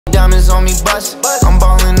diamonds on me bust. I'm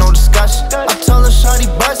ballin', no discussion. I tell her shawty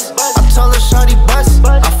bust. I tell her shawty bust.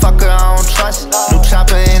 I fuck her, I don't trust. New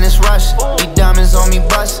chopper in this rush. These diamonds on me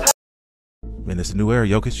bust. Man, it's a new era,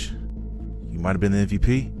 Jokic. You might have been the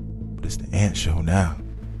MVP, but it's the Ant Show now.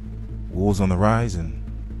 Wolves on the rise, and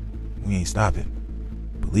we ain't stopping.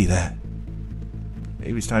 Believe that.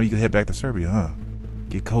 Maybe it's time you could head back to Serbia, huh?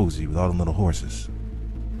 Get cozy with all them little horses.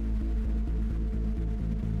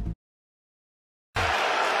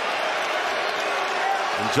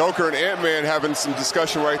 And Joker and Ant-Man having some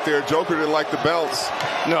discussion right there. Joker didn't like the belts.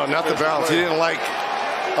 No, not the belts. He didn't like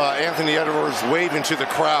Anthony Edwards waving to the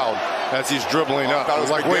crowd as he's dribbling up. It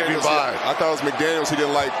was like waving by. I thought it was McDaniels. He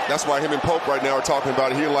didn't like. That's why him and Pope right now are talking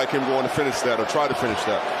about it. He didn't like him going to finish that or try to finish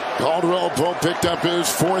that. Caldwell Pope picked up his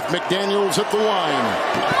fourth. McDaniels at the line.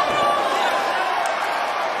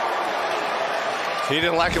 He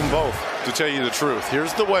didn't like them both, to tell you the truth.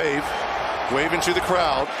 Here's the wave, waving to the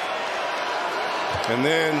crowd. And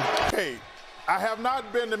then, hey, I have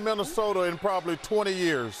not been to Minnesota in probably 20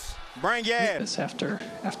 years. bring gas. After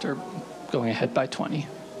going ahead by 20.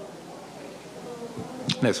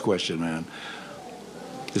 Next question, man.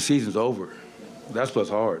 The season's over. That's what's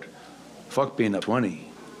hard. Fuck being up 20.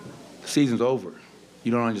 The season's over.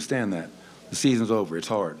 You don't understand that. The season's over. It's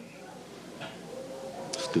hard.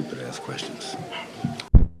 Stupid ass questions.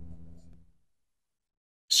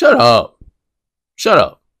 Shut up. Shut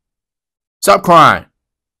up. Stop crying.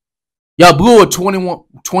 Y'all blew a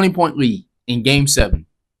 20-point lead in Game 7.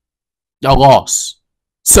 Y'all lost.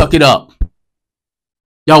 Suck it up.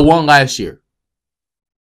 Y'all won last year.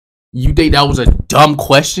 You think that was a dumb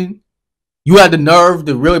question? You had the nerve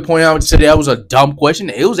to really point out and say that was a dumb question?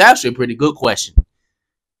 It was actually a pretty good question.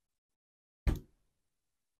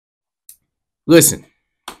 Listen.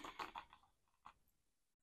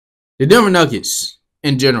 The Denver Nuggets,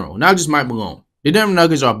 in general, not just Mike Malone, the Denver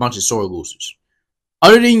Nuggets are a bunch of sore losers.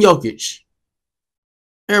 Other than Jokic,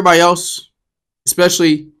 everybody else,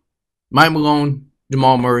 especially Mike Malone,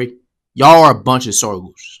 Jamal Murray, y'all are a bunch of sore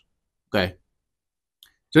losers. Okay?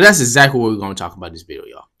 So that's exactly what we're going to talk about in this video,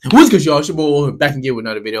 y'all. What's good, y'all? It's your boy back again with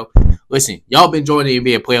another video. Listen, y'all been enjoying the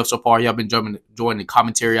NBA playoffs so far. Y'all been enjoying the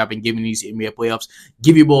commentary I've been giving these NBA playoffs.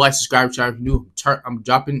 Give your boy a like, subscribe, channel if you're new. I'm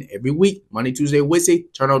dropping every week, Monday, Tuesday, Wednesday.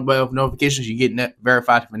 Turn on the bell for notifications. You get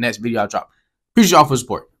verified for the next video I drop. Appreciate y'all for the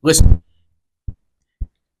support. Listen.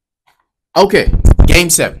 Okay, Game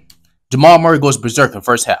 7. Jamal Murray goes berserk in the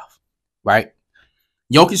first half, right?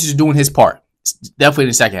 Jokic is doing his part. It's definitely in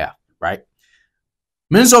the second half, right?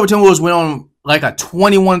 Minnesota Timberwolves went on like a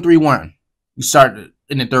 21-3-1. You started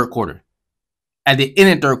in the third quarter. At the end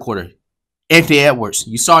of the third quarter, Anthony Edwards,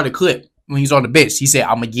 you saw the clip when he was on the bench. He said,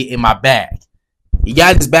 I'm going to get in my bag. He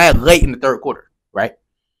got his bag late in the third quarter, right?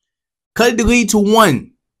 Cut the lead to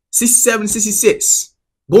 1, 67-66.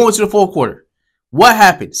 Going to the fourth quarter. What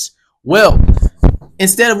happens? Well,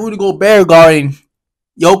 instead of Rudy Gobert guarding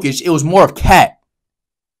Jokic, it was more of Cat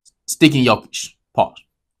sticking Jokic. Pause,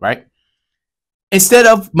 right? Instead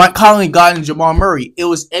of Mike Conley guarding Jamal Murray, it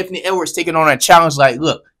was Anthony Edwards taking on that challenge like,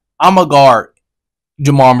 look, I'm going to guard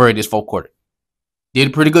Jamal Murray this fourth quarter. Did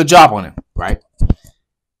a pretty good job on him, right?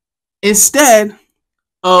 Instead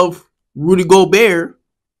of Rudy Gobert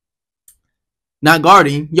not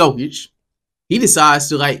guarding Jokic, he decides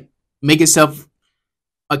to like make himself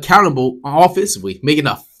accountable offensively, making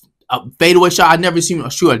a fadeaway shot. I've never seen him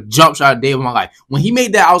shoot a jump shot a day of my life. When he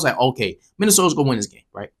made that, I was like, okay, Minnesota's going to win this game,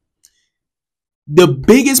 right? The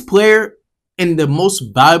biggest player and the most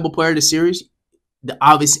valuable player of the series, the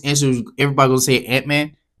obvious answer is everybody going to say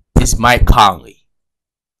Ant-Man, is Mike Conley.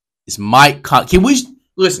 It's Mike Conley. Can we,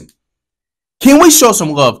 listen, can we show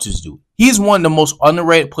some love to this dude? He's one of the most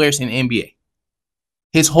underrated players in the NBA.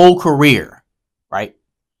 His whole career, right?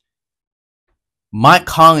 Mike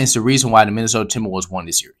Conley is the reason why the Minnesota Timberwolves won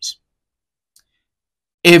this series.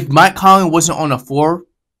 If Mike Conley wasn't on the floor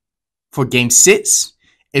for Game 6,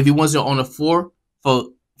 if he wasn't on the floor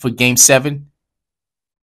for Game 7,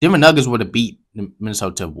 Denver Nuggets would have beat the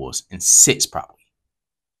Minnesota Timberwolves in 6 probably.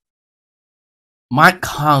 Mike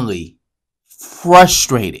Conley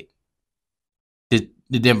frustrated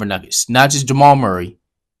the Denver Nuggets. Not just Jamal Murray.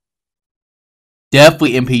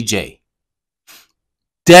 Definitely MPJ.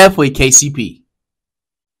 Definitely KCP.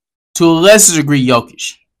 To a lesser degree,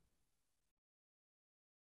 Jokic.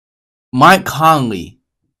 Mike Conley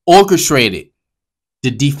orchestrated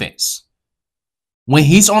the defense. When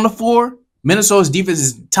he's on the floor, Minnesota's defense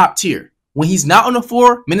is top tier. When he's not on the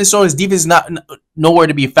floor, Minnesota's defense is not nowhere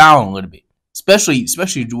to be found a little bit. Especially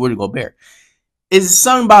Rudy Gobert. It's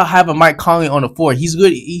something about having Mike Conley on the floor. He's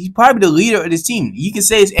good. He's probably the leader of this team. You can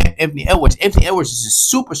say it's Anthony Edwards. Anthony Edwards is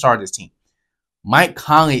a superstar of this team. Mike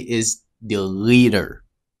Conley is the leader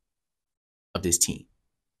of this team.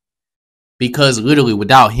 Because literally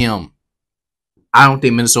without him, I don't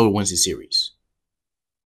think Minnesota wins the series.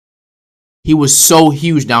 He was so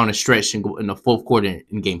huge down the stretch in the fourth quarter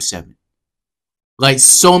in Game 7. Like,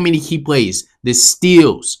 so many key plays, the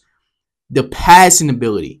steals, the passing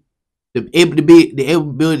ability, the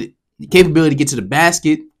capability to get to the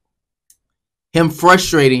basket, him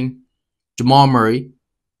frustrating Jamal Murray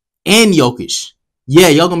and Jokic. Yeah,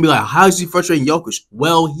 y'all gonna be like, how is he frustrating Jokic?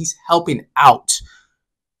 Well, he's helping out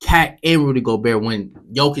Cat and Rudy Gobert when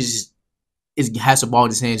Jokic has the ball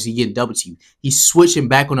in his hands. He getting double teamed. He's switching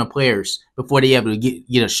back on the players before they able to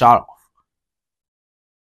get a shot off.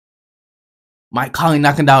 Mike Conley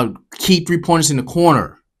knocking down key 3-pointers in the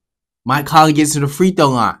corner. Mike Conley gets to the free throw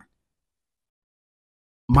line.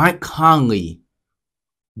 Mike Conley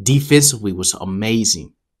defensively was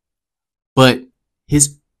amazing, but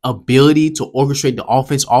his ability to orchestrate the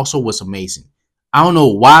offense also was amazing. I don't know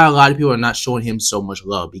why a lot of people are not showing him so much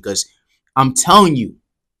love, because I'm telling you,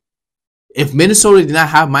 if Minnesota did not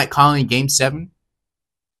have Mike Conley in Game 7,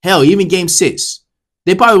 hell, even Game 6,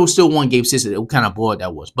 they probably would still won Game 6. What kind of blowout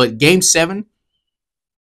that was. But Game 7,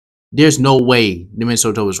 there's no way the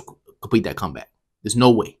Minnesota was complete that comeback. There's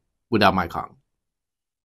no way without Mike Conley.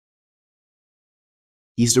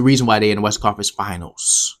 He's the reason why they're in the Western Conference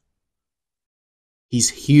Finals. He's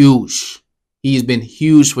huge. He's been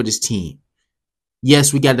huge for this team.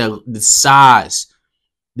 Yes, we got the size,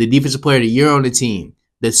 the defensive player of the year on the team,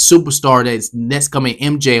 the superstar that's next coming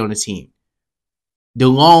MJ on the team, the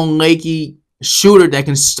long, lanky shooter that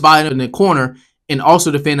can spot in the corner and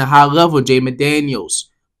also defend a high level, Jay McDaniels.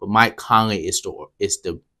 But Mike Conley is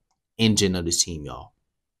the engine of this team, y'all.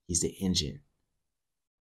 He's the engine.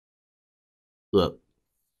 Look,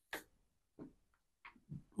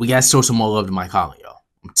 we got to show some more love to Mike Conley, y'all.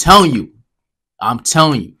 I'm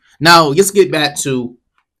telling you. Now, let's get back to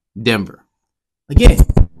Denver. Again,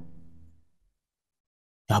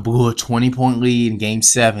 y'all blew a 20-point lead in Game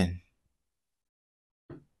 7.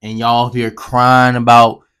 And y'all up here crying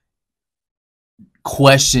about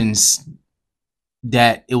questions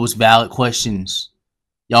that it was valid questions.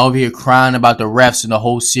 Y'all over here crying about the refs in the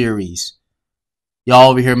whole series.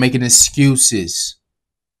 Y'all over here making excuses.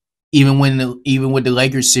 Even with the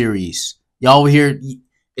Lakers series. Y'all over here,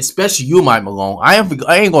 especially you, Mike Malone. I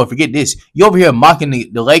ain't gonna forget this. You over here mocking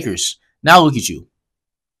the Lakers. Now look at you.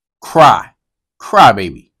 Cry,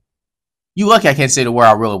 baby. You lucky I can't say the word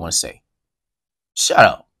I really want to say. Shut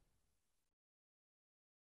up.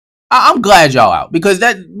 I'm glad y'all out, because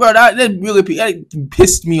that really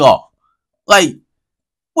pissed me off. Like,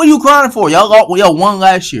 what are you crying for? Y'all won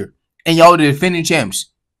last year, and y'all were the defending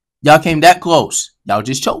champs. Y'all came that close. Y'all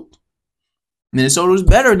just choked. Minnesota was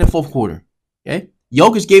better in the fourth quarter. Okay,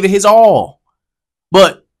 Jokic gave it his all.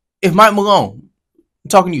 But if Mike Malone, I'm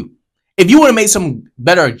talking to you, if you would have made some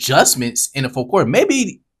better adjustments in the fourth quarter,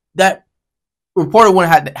 maybe that reporter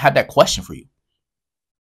wouldn't have that question for you.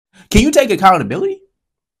 Can you take accountability?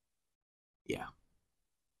 Yeah.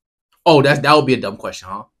 Oh, that would be a dumb question,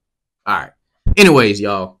 huh? All right. Anyways,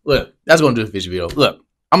 y'all, look, that's going to do it for this video. Look,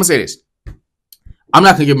 I'm going to say this. I'm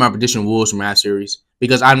not going to give my prediction Wolves from that series,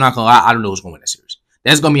 because I'm not going to lie, I don't know who's going to win that series.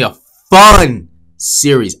 That's going to be a fun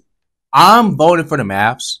series. I'm voting for the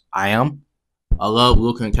Mavs. I am. I love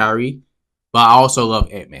Luka and Kyrie, but I also love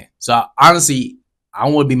Ant-Man. So, honestly, I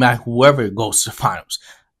want to be mad whoever goes to the finals.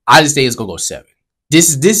 I just think it's going to go 7.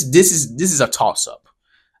 This is a toss-up.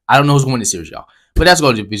 I don't know who's going to win this series, y'all. But that's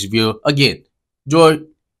going to do this video. Again, if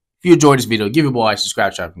you enjoyed this video, give it a boy,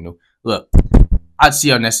 subscribe, subscribe if you're new. Look, I'll see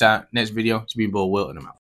you on next video. It's been Will, and I'm out.